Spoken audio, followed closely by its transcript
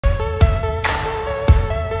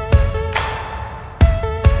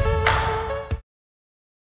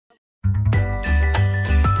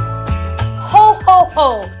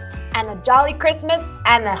ho, and a jolly Christmas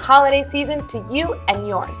and a holiday season to you and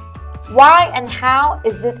yours. Why and how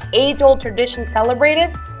is this age-old tradition celebrated?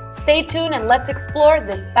 Stay tuned and let's explore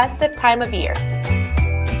this festive time of year.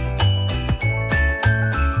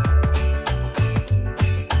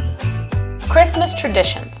 Christmas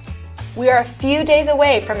traditions. We are a few days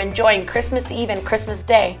away from enjoying Christmas Eve and Christmas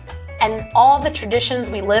Day, and in all the traditions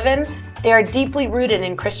we live in, they are deeply rooted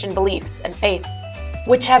in Christian beliefs and faith,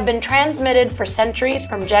 which have been transmitted for centuries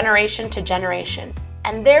from generation to generation.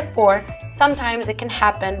 And therefore, sometimes it can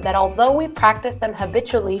happen that although we practice them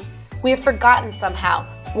habitually, we have forgotten somehow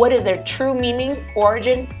what is their true meaning,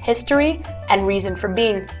 origin, history, and reason for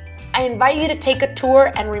being. I invite you to take a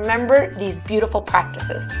tour and remember these beautiful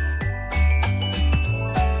practices.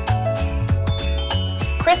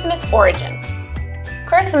 Christmas origin.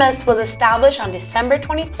 Christmas was established on December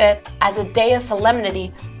 25th as a day of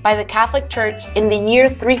solemnity by the Catholic Church in the year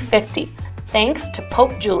 350, thanks to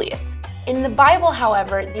Pope Julius. In the Bible,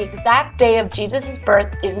 however, the exact day of Jesus'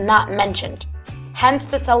 birth is not mentioned. Hence,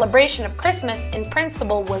 the celebration of Christmas in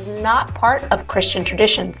principle was not part of Christian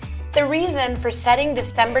traditions. The reason for setting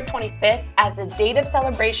December 25th as the date of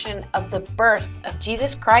celebration of the birth of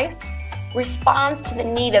Jesus Christ responds to the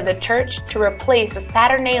need of the Church to replace the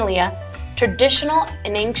Saturnalia, traditional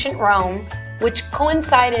in ancient Rome, which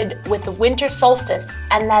coincided with the winter solstice,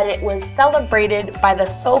 and that it was celebrated by the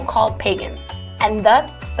so-called pagans, and thus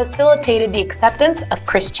facilitated the acceptance of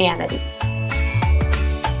Christianity.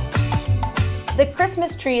 The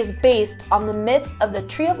Christmas tree is based on the myth of the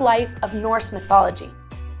Tree of Life of Norse mythology.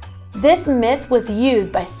 This myth was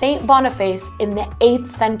used by Saint Boniface in the 8th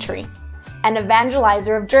century, an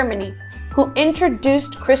evangelizer of Germany, who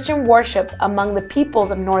introduced Christian worship among the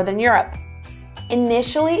peoples of Northern Europe.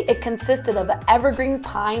 Initially, it consisted of an evergreen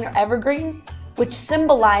pine or evergreen, which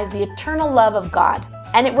symbolized the eternal love of God,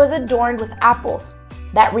 and it was adorned with apples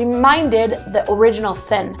that reminded the original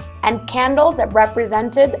sin, and candles that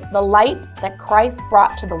represented the light that Christ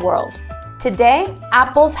brought to the world. Today,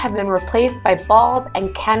 apples have been replaced by balls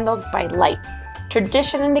and candles by lights.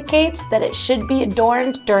 Tradition indicates that it should be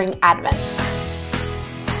adorned during Advent.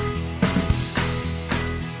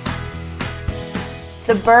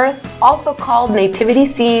 The birth, also called nativity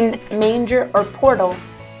scene, manger, or portal,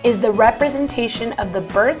 is the representation of the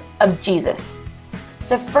birth of Jesus.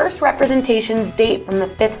 The first representations date from the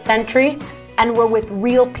 5th century and were with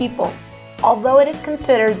real people, although it is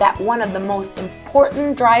considered that one of the most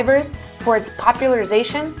important drivers for its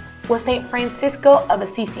popularization was Saint Francisco of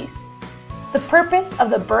Assisi. The purpose of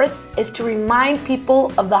the birth is to remind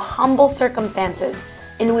people of the humble circumstances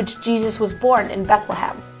in which Jesus was born in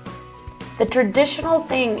Bethlehem. The traditional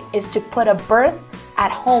thing is to put a birth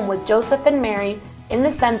at home with Joseph and Mary in the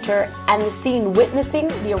center and the scene witnessing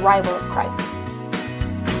the arrival of Christ.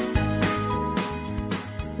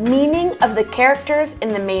 Meaning of the characters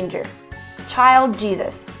in the manger. Child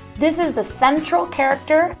Jesus. This is the central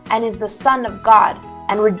character and is the Son of God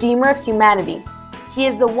and Redeemer of humanity. He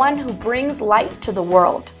is the one who brings light to the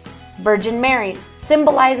world. Virgin Mary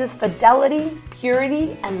symbolizes fidelity,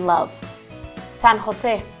 purity, and love. San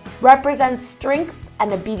Jose represents strength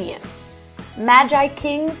and obedience. Magi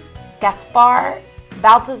kings, Gaspar,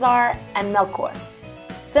 Balthazar, and Melchior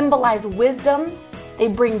symbolize wisdom. They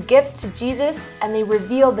bring gifts to Jesus and they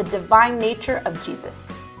reveal the divine nature of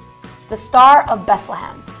Jesus. The Star of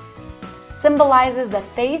Bethlehem symbolizes the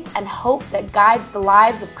faith and hope that guides the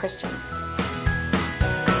lives of Christians.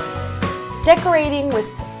 Decorating with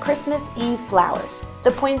Christmas Eve flowers.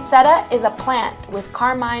 The poinsettia is a plant with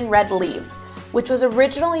carmine red leaves, which was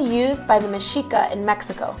originally used by the Mexica in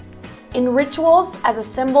Mexico, in rituals as a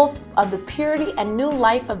symbol of the purity and new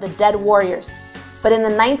life of the dead warriors. But in the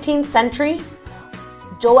 19th century,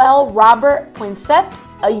 Joel Robert Poinsett,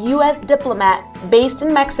 a U.S. diplomat based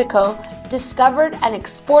in Mexico, discovered and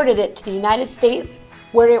exported it to the United States,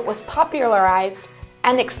 where it was popularized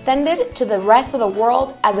and extended to the rest of the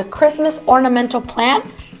world as a Christmas ornamental plant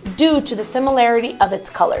due to the similarity of its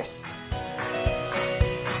colors.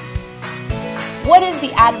 What is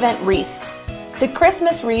the Advent wreath? The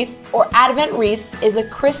Christmas wreath, or Advent wreath, is a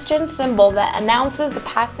Christian symbol that announces the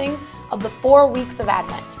passing of the 4 weeks of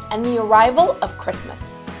Advent and the arrival of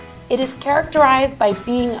Christmas. It is characterized by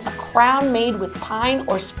being a crown made with pine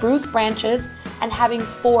or spruce branches and having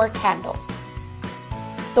 4 candles.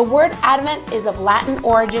 The word Advent is of Latin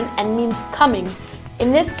origin and means coming.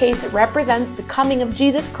 In this case, it represents the coming of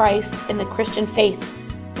Jesus Christ in the Christian faith,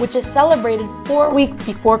 which is celebrated 4 weeks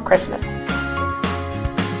before Christmas.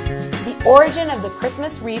 The origin of the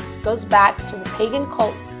Christmas wreath goes back to the pagan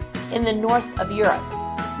cults in the north of Europe,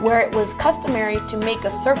 where it was customary to make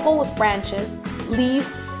a circle with branches,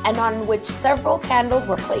 leaves, and on which several candles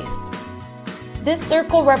were placed. This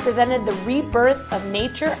circle represented the rebirth of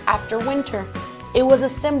nature after winter. It was a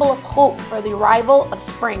symbol of hope for the arrival of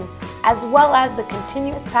spring, as well as the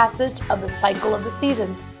continuous passage of the cycle of the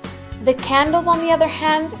seasons. The candles, on the other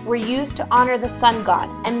hand, were used to honor the sun god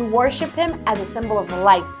and worship him as a symbol of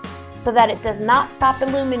light, so that it does not stop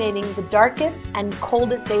illuminating the darkest and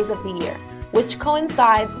coldest days of the year, which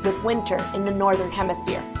coincides with winter in the northern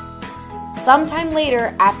hemisphere. Sometime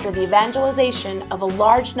later, after the evangelization of a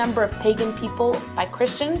large number of pagan people by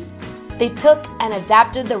Christians, they took and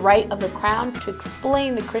adapted the rite of the crown to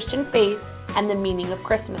explain the Christian faith and the meaning of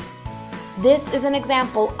Christmas. This is an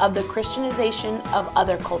example of the Christianization of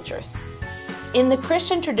other cultures. In the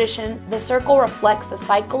Christian tradition, the circle reflects the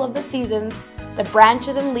cycle of the seasons, the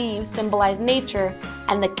branches and leaves symbolize nature,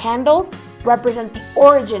 and the candles represent the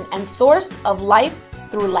origin and source of life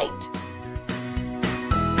through light.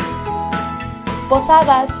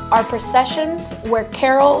 Posadas are processions where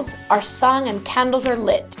carols are sung and candles are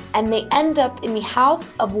lit, and they end up in the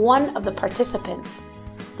house of one of the participants.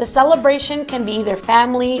 The celebration can be either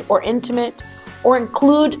family or intimate, or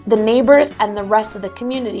include the neighbors and the rest of the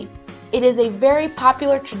community. It is a very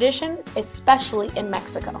popular tradition, especially in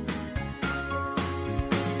Mexico.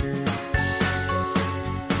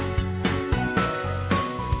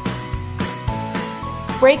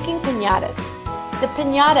 Breaking piñatas. The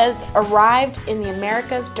piñatas arrived in the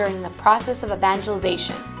Americas during the process of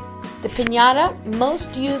evangelization. The piñata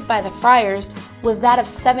most used by the friars was that of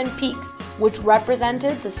 7 peaks, which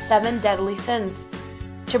represented the 7 deadly sins.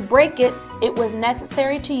 To break it, it was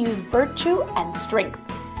necessary to use virtue and strength,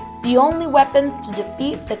 the only weapons to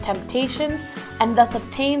defeat the temptations and thus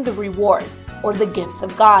obtain the rewards, or the gifts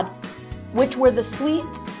of God, which were the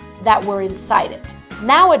sweets that were inside it.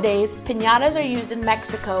 Nowadays, piñatas are used in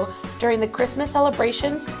Mexico during the Christmas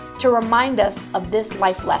celebrations to remind us of this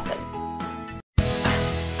life lesson.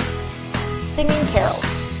 Singing carols.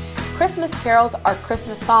 Christmas carols are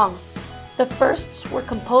Christmas songs. The firsts were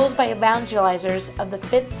composed by evangelizers of the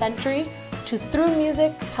 5th century to, through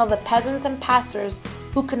music, tell the peasants and pastors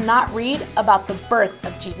who could not read about the birth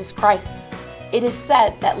of Jesus Christ. It is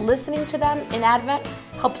said that listening to them in Advent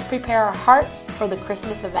helps prepare our hearts for the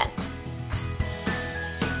Christmas event.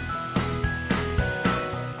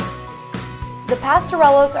 The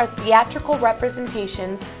pastorellas are theatrical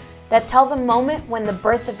representations that tell the moment when the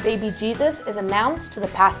birth of baby Jesus is announced to the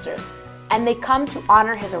pastors, and they come to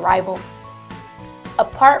honor his arrival.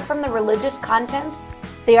 Apart from the religious content,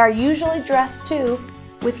 they are usually dressed too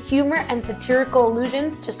with humor and satirical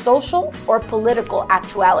allusions to social or political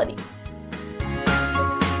actuality.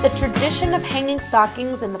 The tradition of hanging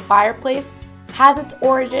stockings in the fireplace has its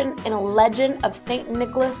origin in a legend of Saint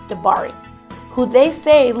Nicholas de Bari, who they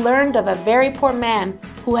say learned of a very poor man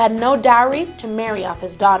who had no dowry to marry off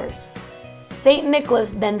his daughters. Saint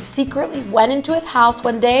Nicholas then secretly went into his house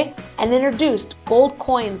one day and introduced gold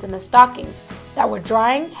coins in the stockings that were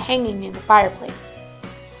drying hanging in the fireplace.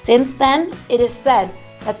 Since then, it is said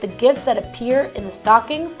that the gifts that appear in the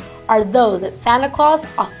stockings are those that Santa Claus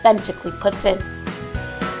authentically puts in.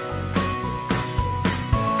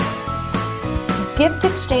 Gift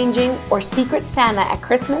exchanging or Secret Santa at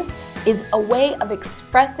Christmas is a way of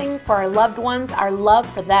expressing for our loved ones our love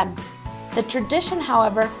for them. The tradition,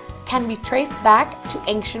 however, can be traced back to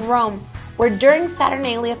ancient Rome, where during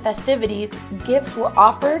Saturnalia festivities, gifts were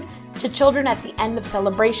offered to children at the end of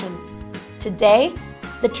celebrations. Today,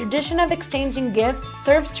 the tradition of exchanging gifts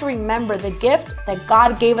serves to remember the gift that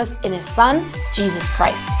God gave us in His Son, Jesus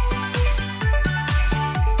Christ.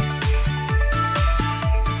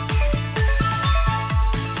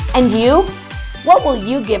 And you? What will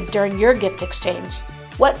you give during your gift exchange?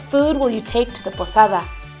 What food will you take to the posada?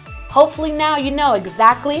 Hopefully now you know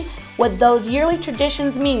exactly what those yearly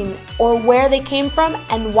traditions mean, or where they came from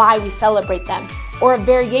and why we celebrate them, or a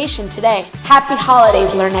variation today. Happy holidays,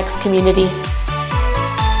 Learnex community!